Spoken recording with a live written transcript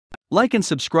Like and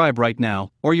subscribe right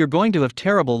now, or you're going to have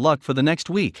terrible luck for the next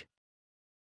week.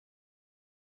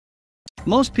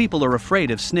 Most people are afraid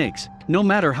of snakes, no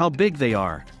matter how big they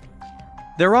are.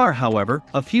 There are, however,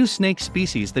 a few snake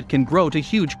species that can grow to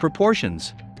huge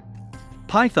proportions.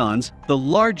 Pythons, the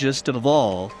largest of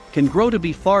all, can grow to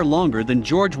be far longer than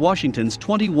George Washington's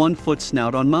 21-foot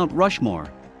snout on Mount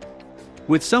Rushmore,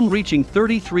 with some reaching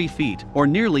 33 feet or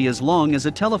nearly as long as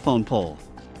a telephone pole.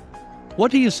 What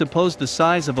do you suppose the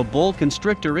size of a boa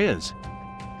constrictor is?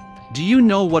 Do you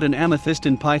know what an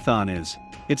amethystine python is?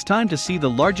 It's time to see the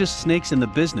largest snakes in the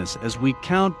business as we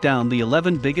count down the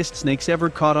 11 biggest snakes ever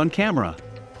caught on camera.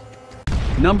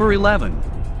 Number 11.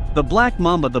 The black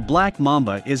mamba. The black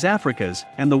mamba is Africa's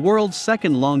and the world's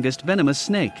second longest venomous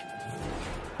snake.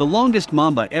 The longest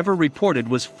mamba ever reported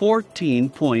was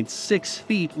 14.6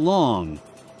 feet long.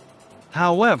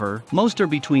 However, most are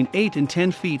between 8 and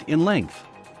 10 feet in length.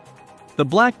 The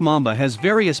black mamba has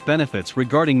various benefits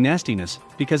regarding nastiness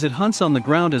because it hunts on the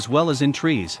ground as well as in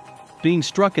trees. Being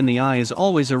struck in the eye is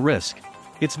always a risk.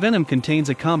 Its venom contains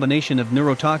a combination of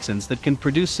neurotoxins that can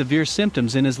produce severe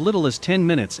symptoms in as little as 10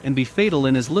 minutes and be fatal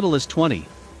in as little as 20.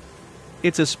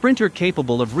 It's a sprinter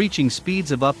capable of reaching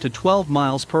speeds of up to 12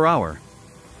 miles per hour.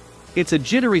 It's a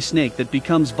jittery snake that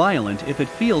becomes violent if it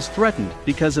feels threatened.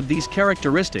 Because of these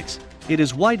characteristics, it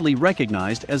is widely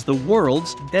recognized as the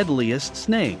world's deadliest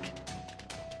snake.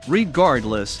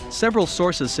 Regardless, several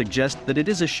sources suggest that it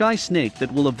is a shy snake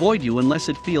that will avoid you unless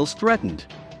it feels threatened.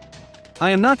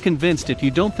 I am not convinced if you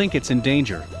don't think it's in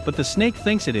danger, but the snake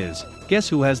thinks it is. Guess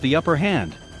who has the upper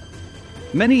hand?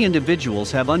 Many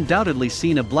individuals have undoubtedly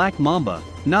seen a black mamba,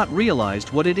 not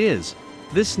realized what it is.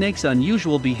 This snake's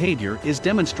unusual behavior is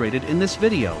demonstrated in this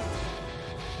video.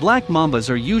 Black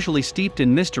mambas are usually steeped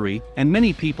in mystery, and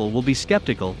many people will be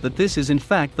skeptical that this is in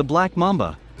fact the black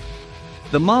mamba.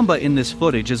 The mamba in this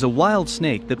footage is a wild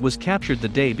snake that was captured the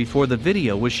day before the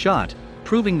video was shot,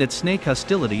 proving that snake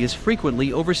hostility is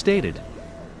frequently overstated.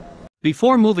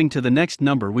 Before moving to the next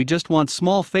number, we just want a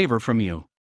small favor from you.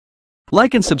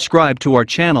 Like and subscribe to our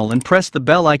channel and press the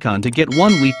bell icon to get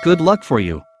 1 week good luck for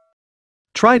you.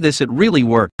 Try this, it really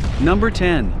worked. Number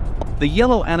 10. The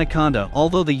yellow anaconda.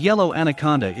 Although the yellow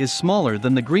anaconda is smaller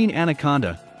than the green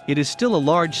anaconda, it is still a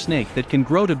large snake that can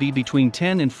grow to be between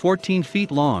 10 and 14 feet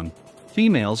long.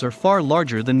 Females are far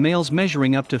larger than males,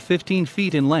 measuring up to 15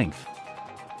 feet in length.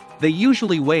 They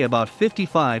usually weigh about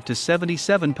 55 to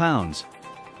 77 pounds.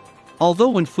 Although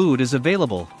when food is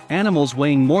available, animals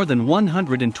weighing more than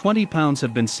 120 pounds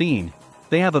have been seen.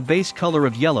 They have a base color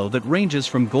of yellow that ranges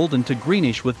from golden to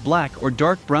greenish with black or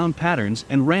dark brown patterns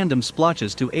and random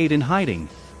splotches to aid in hiding.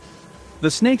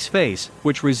 The snake's face,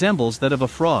 which resembles that of a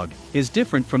frog, is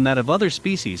different from that of other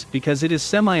species because it is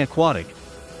semi-aquatic.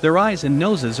 Their eyes and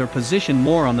noses are positioned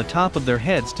more on the top of their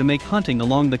heads to make hunting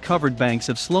along the covered banks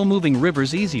of slow-moving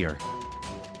rivers easier.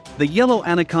 The yellow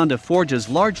anaconda forages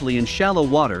largely in shallow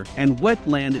water and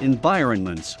wetland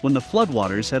environments. When the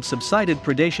floodwaters have subsided,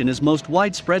 predation is most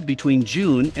widespread between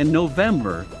June and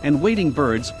November, and wading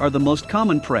birds are the most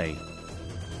common prey.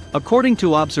 According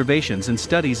to observations and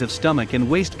studies of stomach and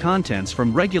waste contents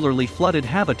from regularly flooded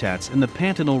habitats in the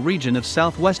Pantanal region of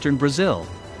southwestern Brazil,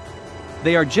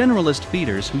 they are generalist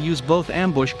feeders who use both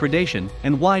ambush predation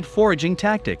and wide foraging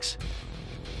tactics.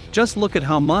 Just look at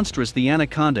how monstrous the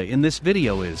anaconda in this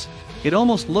video is. It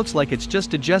almost looks like it's just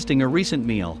digesting a recent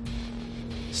meal.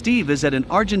 Steve is at an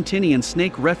Argentinian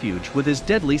snake refuge with his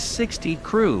deadly 60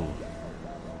 crew.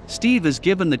 Steve is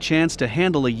given the chance to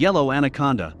handle a yellow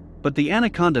anaconda, but the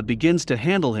anaconda begins to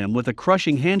handle him with a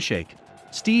crushing handshake.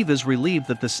 Steve is relieved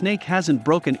that the snake hasn't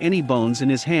broken any bones in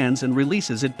his hands and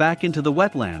releases it back into the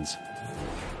wetlands.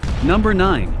 Number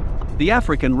 9. The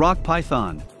African rock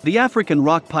python. The African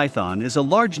rock python is a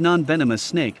large non-venomous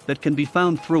snake that can be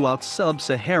found throughout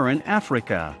sub-Saharan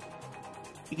Africa.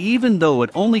 Even though it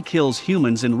only kills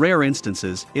humans in rare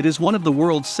instances, it is one of the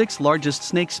world's 6 largest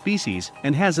snake species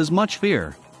and has as much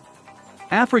fear.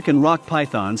 African rock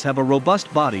pythons have a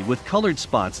robust body with colored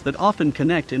spots that often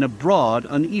connect in a broad,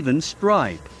 uneven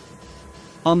stripe.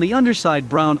 On the underside,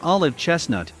 brown, olive,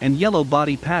 chestnut, and yellow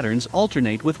body patterns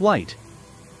alternate with white.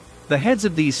 The heads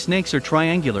of these snakes are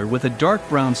triangular with a dark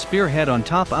brown spearhead on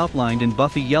top outlined in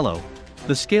buffy yellow.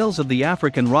 The scales of the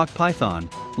African rock python,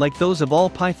 like those of all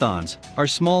pythons, are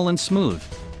small and smooth.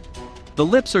 The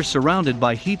lips are surrounded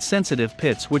by heat-sensitive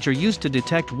pits which are used to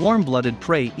detect warm-blooded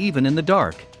prey even in the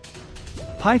dark.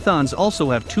 Pythons also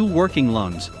have 2 working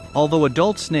lungs, although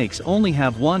adult snakes only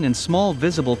have 1, and small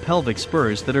visible pelvic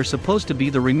spurs that are supposed to be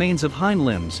the remains of hind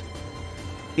limbs.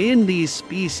 In these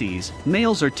species,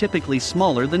 males are typically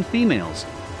smaller than females.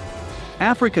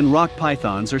 African rock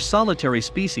pythons are solitary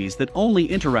species that only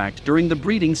interact during the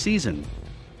breeding season.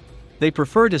 They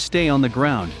prefer to stay on the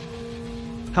ground.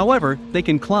 However, they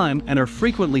can climb and are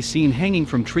frequently seen hanging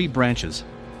from tree branches.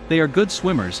 They are good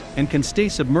swimmers and can stay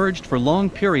submerged for long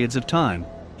periods of time,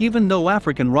 even though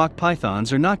African rock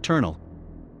pythons are nocturnal.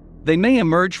 They may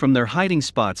emerge from their hiding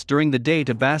spots during the day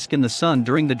to bask in the sun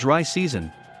during the dry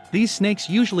season. These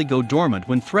snakes usually go dormant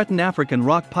when threatened. African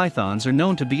rock pythons are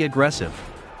known to be aggressive.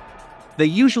 They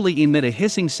usually emit a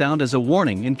hissing sound as a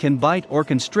warning and can bite or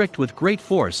constrict with great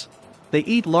force. They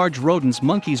eat large rodents,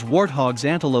 monkeys, warthogs,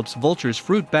 antelopes, vultures,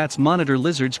 fruit bats, monitor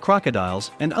lizards,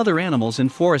 crocodiles, and other animals in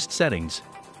forest settings.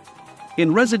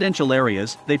 In residential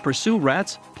areas, they pursue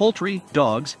rats, poultry,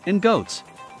 dogs, and goats.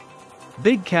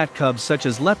 Big cat cubs such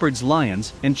as leopards,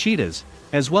 lions, and cheetahs,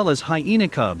 as well as hyena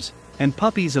cubs, and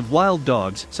puppies of wild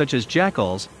dogs such as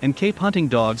jackals and Cape hunting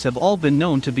dogs have all been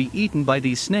known to be eaten by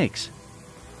these snakes.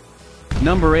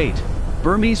 Number 8.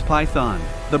 Burmese python.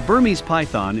 The Burmese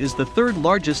python is the third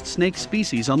largest snake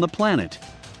species on the planet.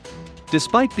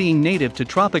 Despite being native to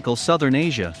tropical southern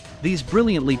Asia, these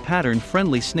brilliantly patterned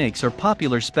friendly snakes are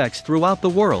popular specs throughout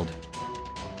the world.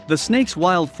 The snake's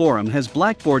wild form has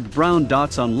blackboard brown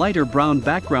dots on lighter brown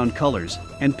background colors,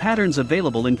 and patterns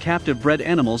available in captive bred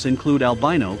animals include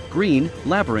albino, green,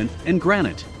 labyrinth, and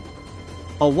granite.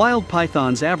 A wild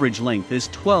python's average length is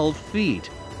 12 feet,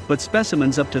 but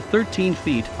specimens up to 13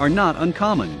 feet are not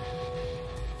uncommon.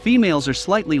 Females are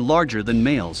slightly larger than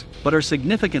males, but are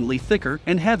significantly thicker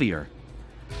and heavier.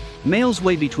 Males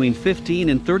weigh between 15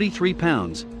 and 33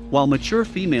 pounds, while mature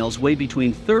females weigh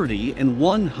between 30 and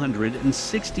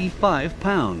 165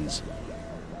 pounds.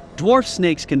 Dwarf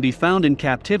snakes can be found in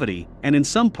captivity and in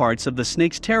some parts of the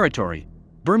snake's territory.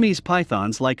 Burmese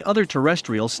pythons, like other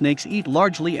terrestrial snakes, eat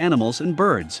largely animals and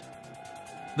birds.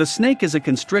 The snake is a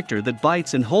constrictor that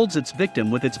bites and holds its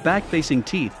victim with its back-facing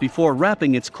teeth before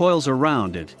wrapping its coils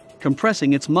around it,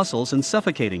 compressing its muscles and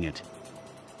suffocating it.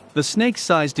 The snake's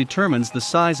size determines the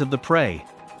size of the prey.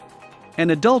 An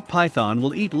adult python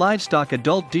will eat livestock,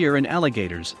 adult deer and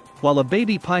alligators, while a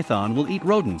baby python will eat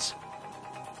rodents.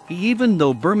 Even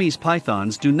though Burmese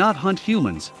pythons do not hunt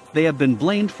humans, they have been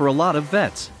blamed for a lot of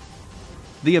vets.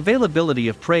 The availability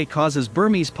of prey causes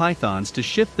Burmese pythons to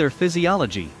shift their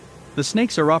physiology. The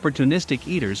snakes are opportunistic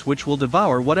eaters which will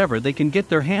devour whatever they can get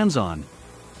their hands on.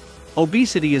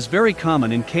 Obesity is very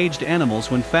common in caged animals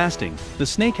when fasting. The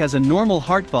snake has a normal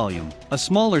heart volume, a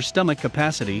smaller stomach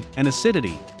capacity and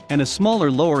acidity, and a smaller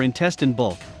lower intestine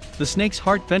bulk. The snake's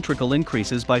heart ventricle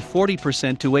increases by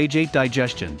 40% to age 8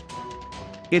 digestion.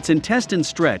 Its intestines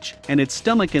stretch and its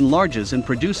stomach enlarges and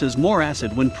produces more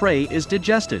acid when prey is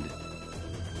digested.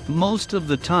 Most of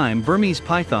the time, Burmese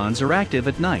pythons are active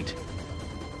at night.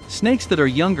 Snakes that are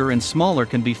younger and smaller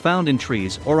can be found in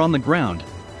trees or on the ground,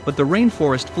 but the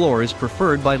rainforest floor is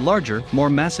preferred by larger, more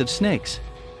massive snakes.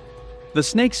 The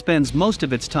snake spends most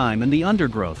of its time in the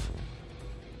undergrowth.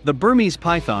 The Burmese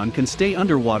python can stay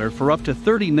underwater for up to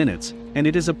 30 minutes, and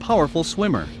it is a powerful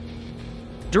swimmer.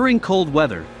 During cold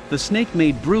weather, the snake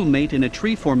may brumate in a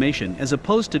tree formation as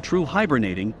opposed to true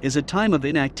hibernating is a time of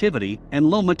inactivity and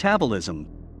low metabolism.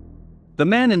 The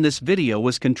man in this video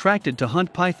was contracted to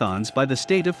hunt pythons by the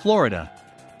state of Florida.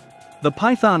 The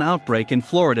python outbreak in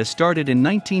Florida started in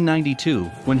 1992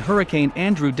 when Hurricane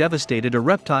Andrew devastated a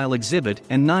reptile exhibit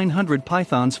and 900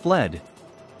 pythons fled.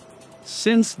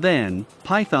 Since then,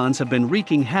 pythons have been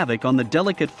wreaking havoc on the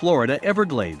delicate Florida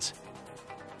Everglades.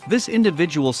 This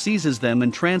individual seizes them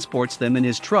and transports them in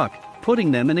his truck,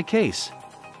 putting them in a case.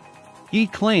 He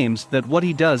claims that what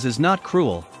he does is not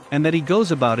cruel, and that he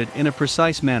goes about it in a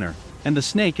precise manner, and the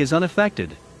snake is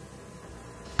unaffected.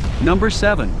 Number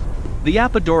 7. The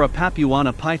Apodora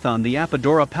papuana python. The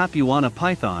Apodora papuana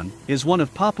python is one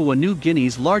of Papua New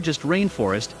Guinea's largest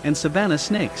rainforest and savanna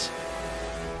snakes.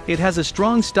 It has a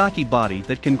strong, stocky body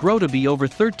that can grow to be over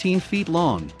 13 feet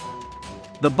long.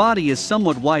 The body is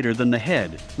somewhat wider than the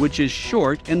head, which is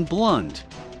short and blunt.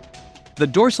 The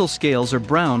dorsal scales are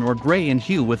brown or gray in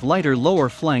hue with lighter lower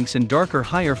flanks and darker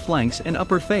higher flanks and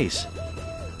upper face.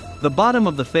 The bottom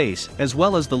of the face, as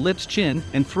well as the lips, chin,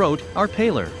 and throat, are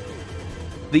paler.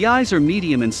 The eyes are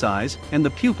medium in size, and the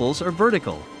pupils are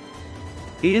vertical.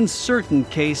 In certain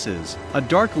cases, a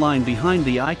dark line behind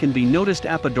the eye can be noticed.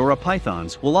 Apodora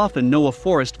pythons will often know a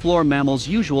forest floor mammal's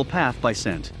usual path by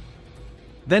scent,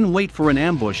 then wait for an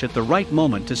ambush at the right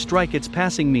moment to strike its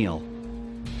passing meal.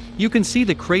 You can see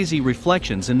the crazy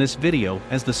reflections in this video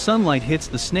as the sunlight hits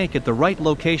the snake at the right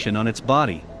location on its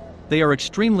body. They are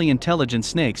extremely intelligent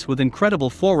snakes with incredible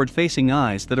forward-facing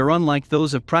eyes that are unlike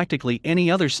those of practically any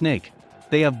other snake.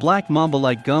 they have black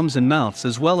mamba-like gums and mouths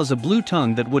as well as a blue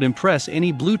tongue that would impress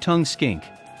any blue-tongued skink.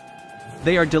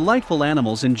 They are delightful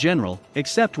animals in general,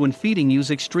 except when feeding, use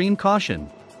extreme caution.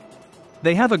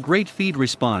 They have a great feed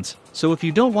response, so if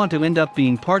you don't want to end up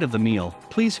being part of the meal,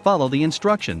 please follow the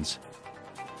instructions.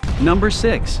 Number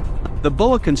 6. The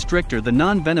boa constrictor. The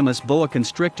non-venomous boa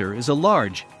constrictor is a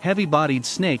large, heavy-bodied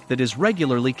snake that is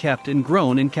regularly kept and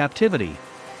grown in captivity.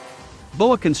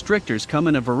 Boa constrictors come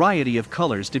in a variety of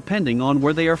colors depending on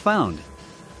where they are found.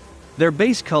 Their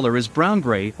base color is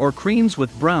brown-gray or creams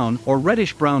with brown or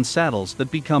reddish-brown saddles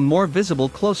that become more visible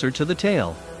closer to the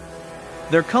tail.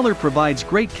 Their color provides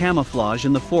great camouflage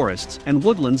in the forests and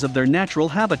woodlands of their natural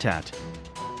habitat.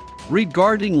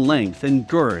 Regarding length and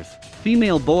girth,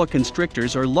 female boa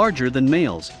constrictors are larger than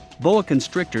males. Boa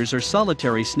constrictors are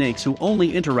solitary snakes who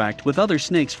only interact with other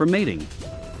snakes for mating.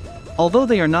 Although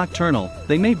they are nocturnal,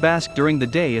 they may bask during the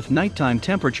day if nighttime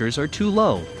temperatures are too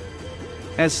low.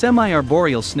 As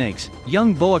semi-arboreal snakes,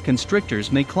 young boa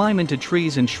constrictors may climb into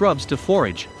trees and shrubs to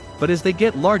forage, but as they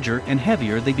get larger and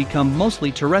heavier they become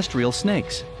mostly terrestrial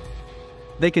snakes.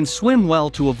 They can swim well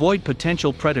to avoid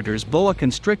potential predators. Boa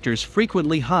constrictors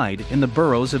frequently hide in the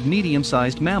burrows of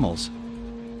medium-sized mammals.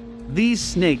 These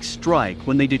snakes strike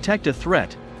when they detect a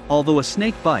threat, although a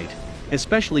snake bite,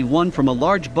 especially one from a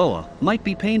large boa, might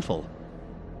be painful.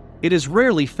 It is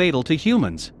rarely fatal to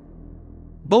humans.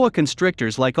 Boa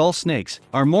constrictors, like all snakes,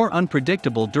 are more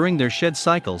unpredictable during their shed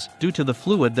cycles due to the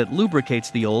fluid that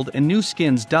lubricates the old and new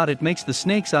skins. It makes the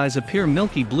snake's eyes appear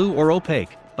milky blue or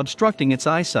opaque, obstructing its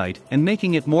eyesight and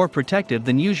making it more protective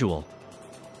than usual.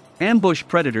 Ambush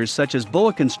predators such as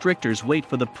boa constrictors wait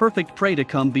for the perfect prey to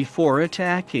come before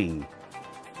attacking.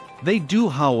 They do,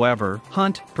 however,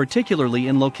 hunt, particularly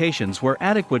in locations where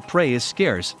adequate prey is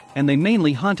scarce, and they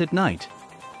mainly hunt at night.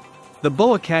 The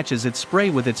boa catches its prey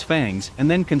with its fangs and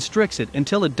then constricts it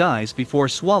until it dies before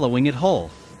swallowing it whole.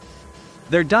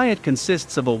 Their diet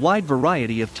consists of a wide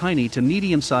variety of tiny to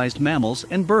medium-sized mammals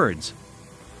and birds.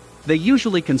 They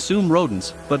usually consume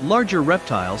rodents, but larger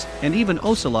reptiles and even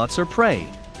ocelots are prey.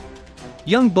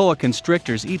 Young boa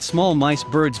constrictors eat small mice,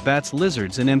 birds, bats,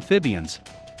 lizards, and amphibians.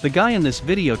 The guy in this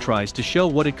video tries to show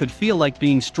what it could feel like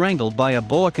being strangled by a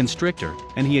boa constrictor,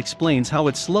 and he explains how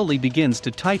it slowly begins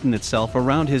to tighten itself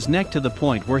around his neck to the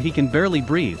point where he can barely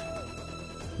breathe.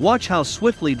 Watch how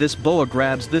swiftly this boa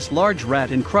grabs this large rat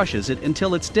and crushes it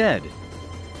until it's dead.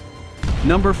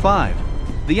 Number 5.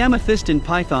 The amethystine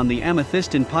python. The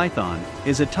amethystine python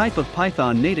is a type of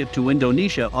python native to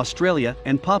Indonesia, Australia,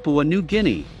 and Papua New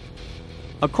Guinea.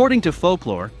 According to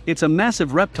folklore, it's a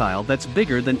massive reptile that's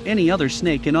bigger than any other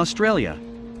snake in Australia.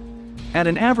 At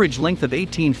an average length of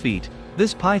 18 feet,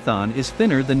 this python is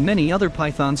thinner than many other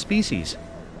python species.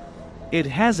 It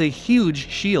has a huge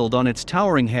shield on its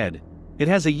towering head. It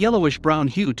has a yellowish-brown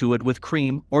hue to it with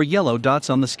cream or yellow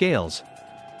dots on the scales.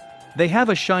 They have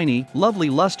a shiny, lovely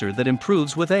luster that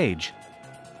improves with age.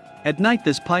 At night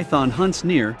this python hunts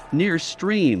near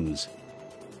streams.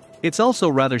 It's also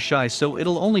rather shy, so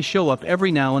it'll only show up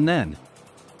every now and then.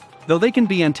 Though they can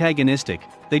be antagonistic,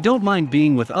 they don't mind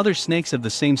being with other snakes of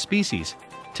the same species.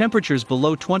 Temperatures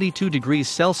below 22 degrees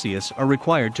Celsius are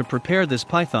required to prepare this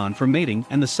python for mating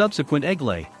and the subsequent egg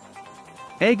lay.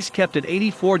 Eggs kept at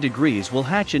 84 degrees will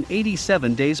hatch in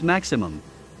 87 days maximum.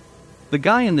 The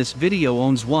guy in this video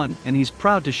owns one and he's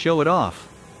proud to show it off.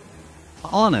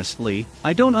 Honestly,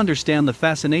 I don't understand the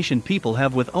fascination people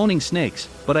have with owning snakes,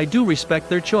 but I do respect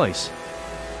their choice.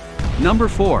 Number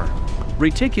 4.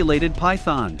 Reticulated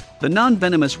python. The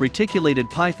non-venomous reticulated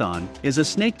python is a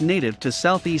snake native to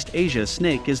Southeast Asia.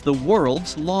 Snake is the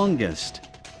world's longest.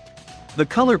 The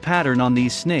color pattern on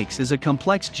these snakes is a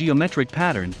complex geometric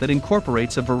pattern that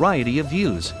incorporates a variety of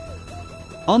views.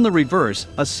 On the reverse,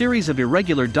 a series of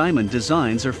irregular diamond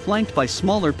designs are flanked by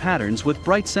smaller patterns with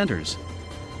bright centers.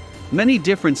 Many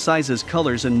different sizes,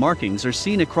 colors, and markings are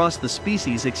seen across the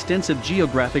species' extensive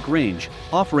geographic range,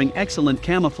 offering excellent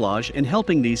camouflage and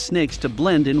helping these snakes to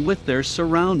blend in with their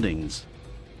surroundings.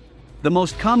 The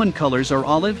most common colors are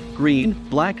olive, green,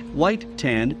 black, white,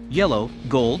 tan, yellow,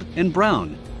 gold, and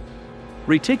brown.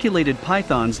 Reticulated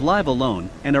pythons live alone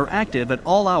and are active at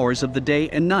all hours of the day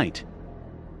and night.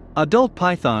 Adult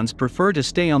pythons prefer to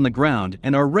stay on the ground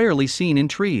and are rarely seen in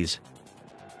trees.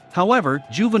 However,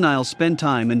 juveniles spend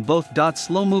time in both.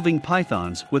 Slow-moving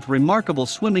pythons with remarkable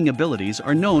swimming abilities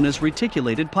are known as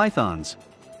reticulated pythons.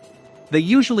 They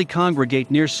usually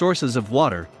congregate near sources of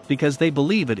water because they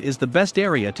believe it is the best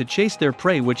area to chase their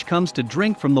prey, which comes to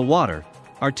drink from the water.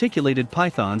 Articulated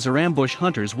pythons are ambush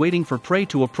hunters waiting for prey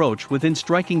to approach within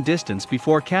striking distance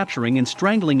before capturing and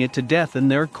strangling it to death in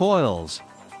their coils.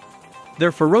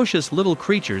 They're ferocious little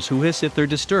creatures who hiss if they're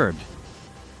disturbed.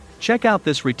 Check out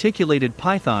this reticulated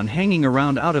python hanging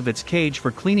around out of its cage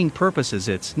for cleaning purposes.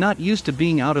 It's not used to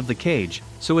being out of the cage,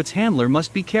 so its handler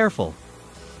must be careful.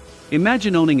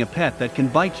 Imagine owning a pet that can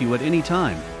bite you at any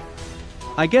time.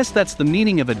 I guess that's the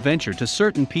meaning of adventure to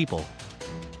certain people.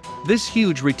 This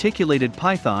huge reticulated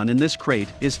python in this crate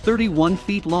is 31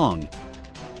 feet long.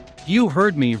 You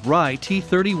heard me right,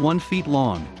 31 feet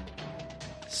long.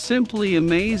 Simply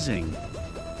amazing.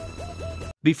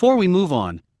 Before we move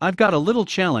on, I've got a little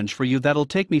challenge for you that'll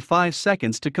take me 5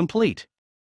 seconds to complete.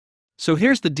 So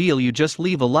here's the deal: you just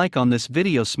leave a like on this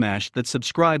video, smash that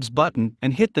subscribes button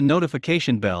and hit the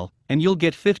notification bell, and you'll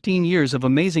get 15 years of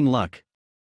amazing luck.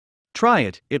 Try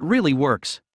it, it really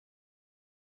works.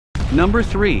 Number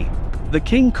 3. The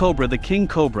king cobra. The king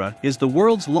cobra is the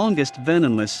world's longest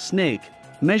venomous snake,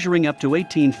 measuring up to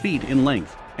 18 feet in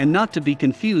length, and not to be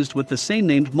confused with the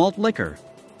same-named malt liquor.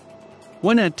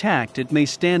 When attacked, it may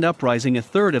stand up, rising a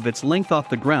third of its length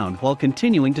off the ground while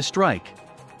continuing to strike.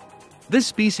 This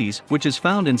species, which is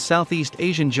found in Southeast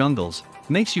Asian jungles,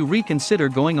 makes you reconsider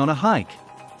going on a hike.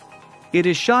 It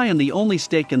is shy and the only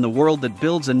snake in the world that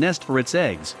builds a nest for its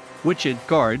eggs, which it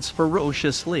guards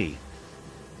ferociously.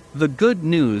 The good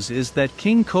news is that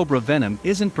king cobra venom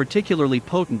isn't particularly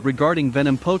potent. Regarding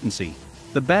venom potency,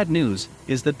 the bad news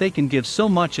is that they can give so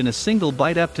much in a single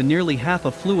bite, up to nearly half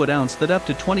a fluid ounce, that up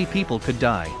to 20 people could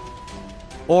die.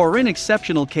 Or in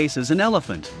exceptional cases, an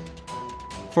elephant.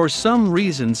 For some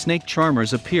reason, snake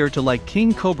charmers appear to like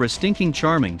king cobra. Stinking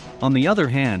charming, on the other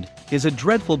hand, is a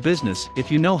dreadful business if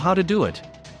you know how to do it.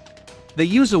 They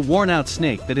use a worn-out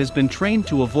snake that has been trained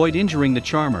to avoid injuring the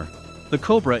charmer. The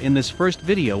cobra in this first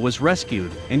video was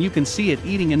rescued, and you can see it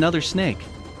eating another snake.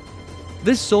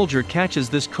 This soldier catches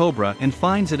this cobra and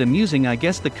finds it amusing. I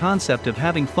guess the concept of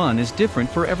having fun is different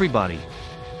for everybody.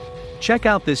 Check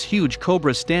out this huge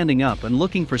cobra standing up and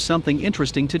looking for something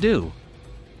interesting to do.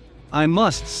 I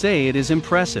must say it is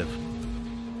impressive.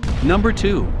 Number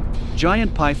 2.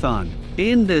 Giant python.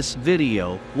 In this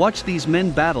video, watch these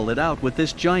men battle it out with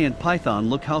this giant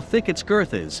python. Look how thick its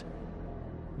girth is.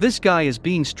 This guy is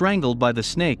being strangled by the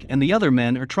snake and the other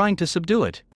men are trying to subdue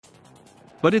it.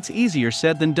 But it's easier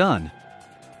said than done.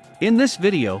 In this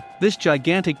video, this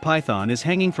gigantic python is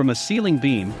hanging from a ceiling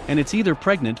beam and it's either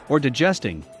pregnant or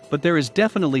digesting, but there is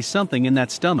definitely something in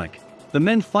that stomach. The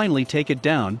men finally take it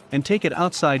down and take it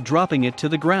outside, dropping it to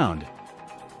the ground.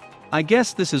 I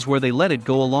guess this is where they let it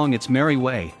go along its merry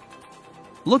way.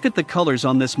 Look at the colors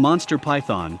on this monster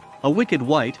python, a wicked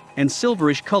white and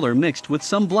silverish color mixed with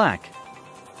some black.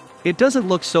 It doesn't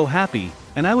look so happy,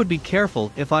 and I would be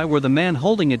careful if I were the man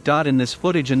holding it. In this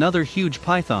footage, another huge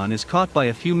python is caught by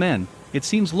a few men. It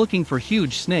seems looking for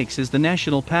huge snakes is the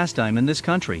national pastime in this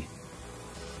country.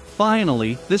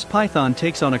 Finally, this python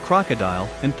takes on a crocodile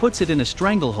and puts it in a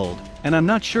stranglehold, and I'm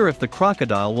not sure if the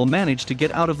crocodile will manage to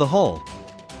get out of the hole.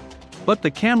 But the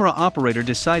camera operator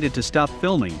decided to stop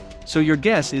filming, so your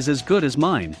guess is as good as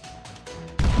mine.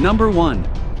 Number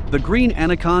 1. The green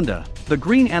anaconda. The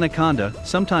green anaconda,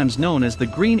 sometimes known as the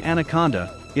green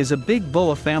anaconda, is a big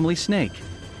boa family snake.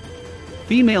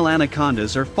 Female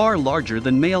anacondas are far larger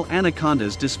than male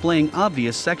anacondas, displaying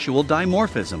obvious sexual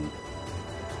dimorphism.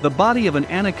 The body of an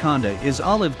anaconda is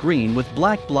olive green with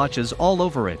black blotches all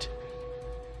over it.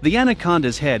 The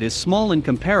anaconda's head is small in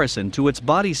comparison to its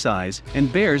body size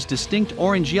and bears distinct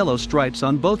orange-yellow stripes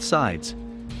on both sides.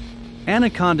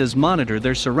 Anacondas monitor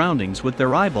their surroundings with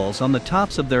their eyeballs on the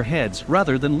tops of their heads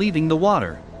rather than leaving the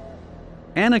water.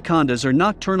 Anacondas are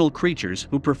nocturnal creatures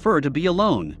who prefer to be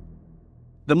alone.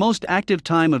 The most active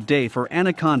time of day for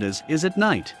anacondas is at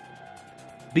night.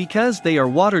 Because they are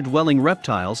water-dwelling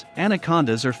reptiles,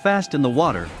 anacondas are fast in the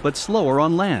water but slower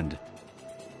on land.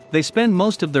 They spend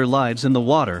most of their lives in the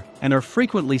water and are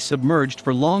frequently submerged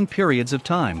for long periods of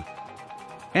time.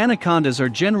 Anacondas are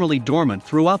generally dormant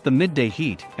throughout the midday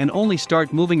heat and only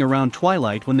start moving around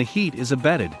twilight when the heat is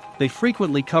abated. They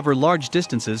frequently cover large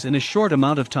distances in a short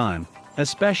amount of time,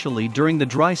 especially during the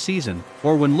dry season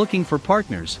or when looking for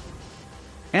partners.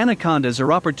 Anacondas are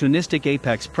opportunistic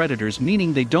apex predators,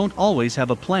 meaning they don't always have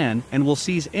a plan and will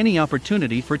seize any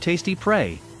opportunity for tasty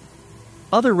prey.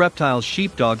 Other reptiles,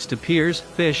 sheepdogs, tapirs,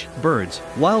 fish, birds,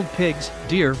 wild pigs,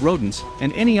 deer, rodents,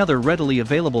 and any other readily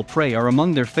available prey are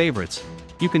among their favorites.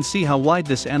 You can see how wide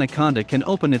this anaconda can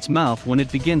open its mouth when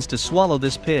it begins to swallow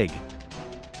this pig.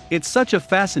 It's such a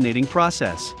fascinating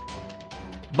process.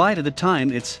 By the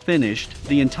time it's finished,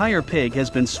 the entire pig has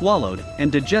been swallowed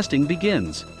and digesting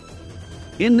begins.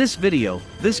 In this video,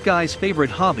 this guy's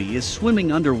favorite hobby is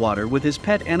swimming underwater with his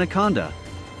pet anaconda.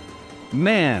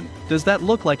 Man, does that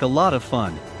look like a lot of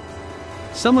fun.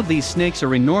 Some of these snakes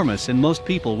are enormous and most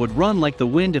people would run like the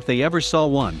wind if they ever saw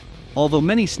one. Although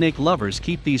many snake lovers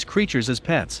keep these creatures as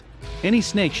pets, any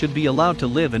snake should be allowed to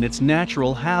live in its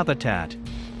natural habitat.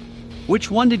 Which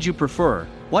one did you prefer?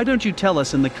 Why don't you tell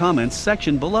us in the comments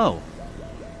section below?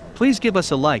 Please give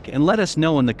us a like and let us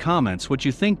know in the comments what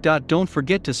you think. Don't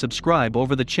forget to subscribe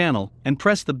over the channel and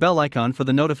press the bell icon for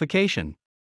the notification.